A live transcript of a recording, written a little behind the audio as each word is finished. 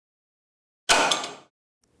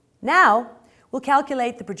Now, we'll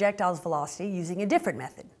calculate the projectile's velocity using a different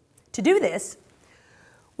method. To do this,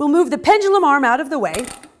 we'll move the pendulum arm out of the way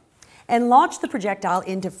and launch the projectile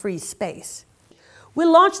into free space.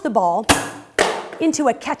 We'll launch the ball into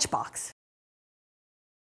a catch box.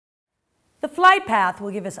 The flight path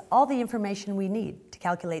will give us all the information we need to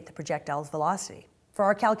calculate the projectile's velocity. For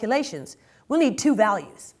our calculations, we'll need two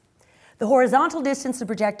values: the horizontal distance the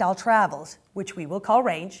projectile travels, which we will call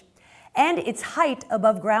range, and its height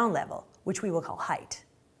above ground level, which we will call height.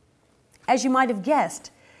 As you might have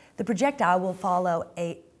guessed, the projectile will follow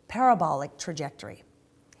a parabolic trajectory.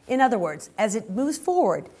 In other words, as it moves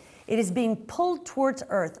forward, it is being pulled towards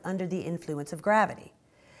Earth under the influence of gravity.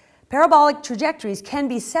 Parabolic trajectories can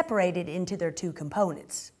be separated into their two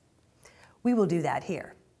components. We will do that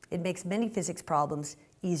here. It makes many physics problems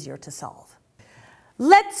easier to solve.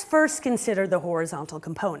 Let's first consider the horizontal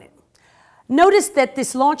component. Notice that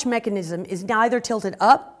this launch mechanism is neither tilted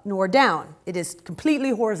up nor down. It is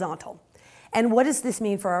completely horizontal. And what does this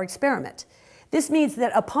mean for our experiment? This means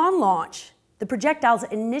that upon launch, the projectile's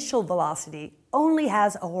initial velocity only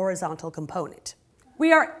has a horizontal component.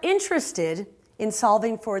 We are interested in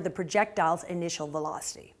solving for the projectile's initial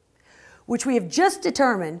velocity, which we have just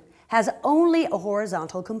determined has only a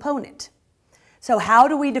horizontal component. So how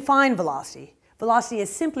do we define velocity? Velocity is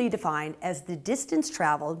simply defined as the distance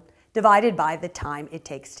traveled divided by the time it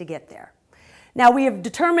takes to get there. Now we have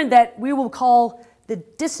determined that we will call the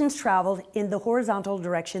distance traveled in the horizontal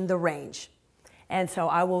direction the range. And so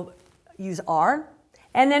I will use r,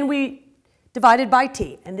 and then we divided by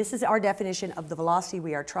t. And this is our definition of the velocity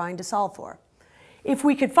we are trying to solve for. If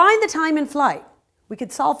we could find the time in flight, we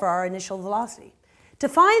could solve for our initial velocity. To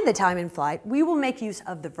find the time in flight, we will make use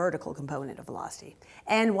of the vertical component of velocity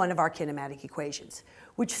and one of our kinematic equations,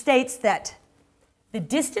 which states that the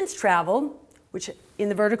distance traveled, which in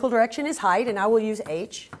the vertical direction is height, and I will use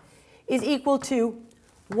h, is equal to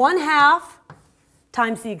 1/2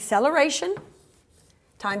 times the acceleration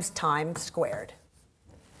times time squared.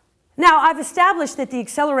 Now, I've established that the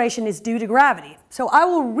acceleration is due to gravity, so I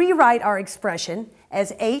will rewrite our expression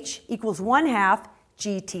as h equals 1/2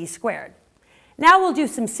 gt squared. Now we'll do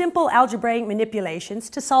some simple algebraic manipulations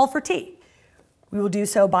to solve for t. We will do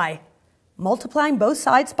so by multiplying both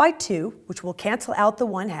sides by 2, which will cancel out the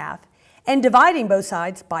 1/2, and dividing both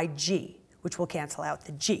sides by g, which will cancel out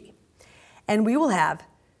the g. And we will have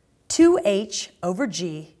 2h over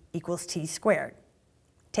g equals t squared.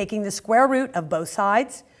 Taking the square root of both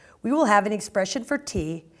sides, we will have an expression for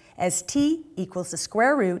t as t equals the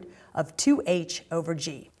square root of 2h over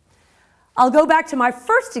g. I'll go back to my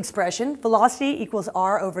first expression, velocity equals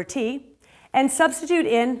r over t, and substitute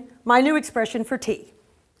in my new expression for t.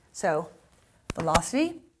 So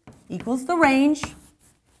velocity equals the range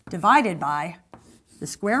divided by the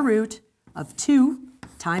square root of 2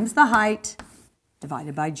 times the height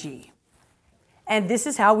divided by g. And this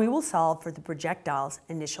is how we will solve for the projectile's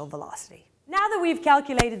initial velocity. Now that we've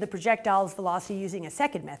calculated the projectile's velocity using a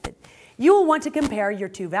second method, you will want to compare your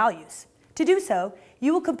two values. To do so,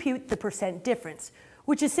 you will compute the percent difference,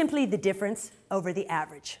 which is simply the difference over the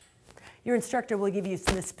average. Your instructor will give you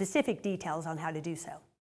some specific details on how to do so.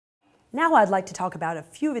 Now I'd like to talk about a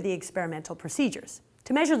few of the experimental procedures.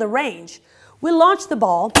 To measure the range, we'll launch the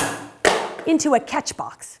ball into a catch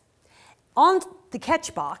box. On the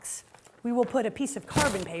catch box, we will put a piece of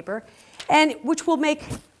carbon paper, which will make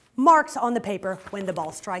marks on the paper when the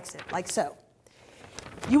ball strikes it, like so.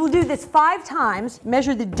 You will do this 5 times,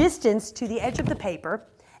 measure the distance to the edge of the paper,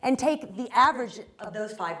 and take the average of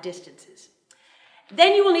those 5 distances.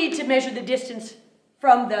 Then you will need to measure the distance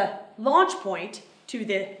from the launch point to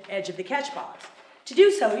the edge of the catch box. To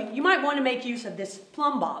do so, you might want to make use of this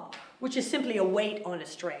plumb bob, which is simply a weight on a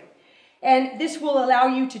string. And this will allow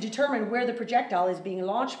you to determine where the projectile is being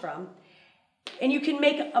launched from. And you can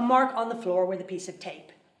make a mark on the floor with a piece of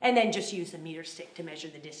tape, and then just use the meter stick to measure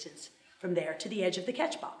the distance from there to the edge of the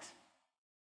catch box.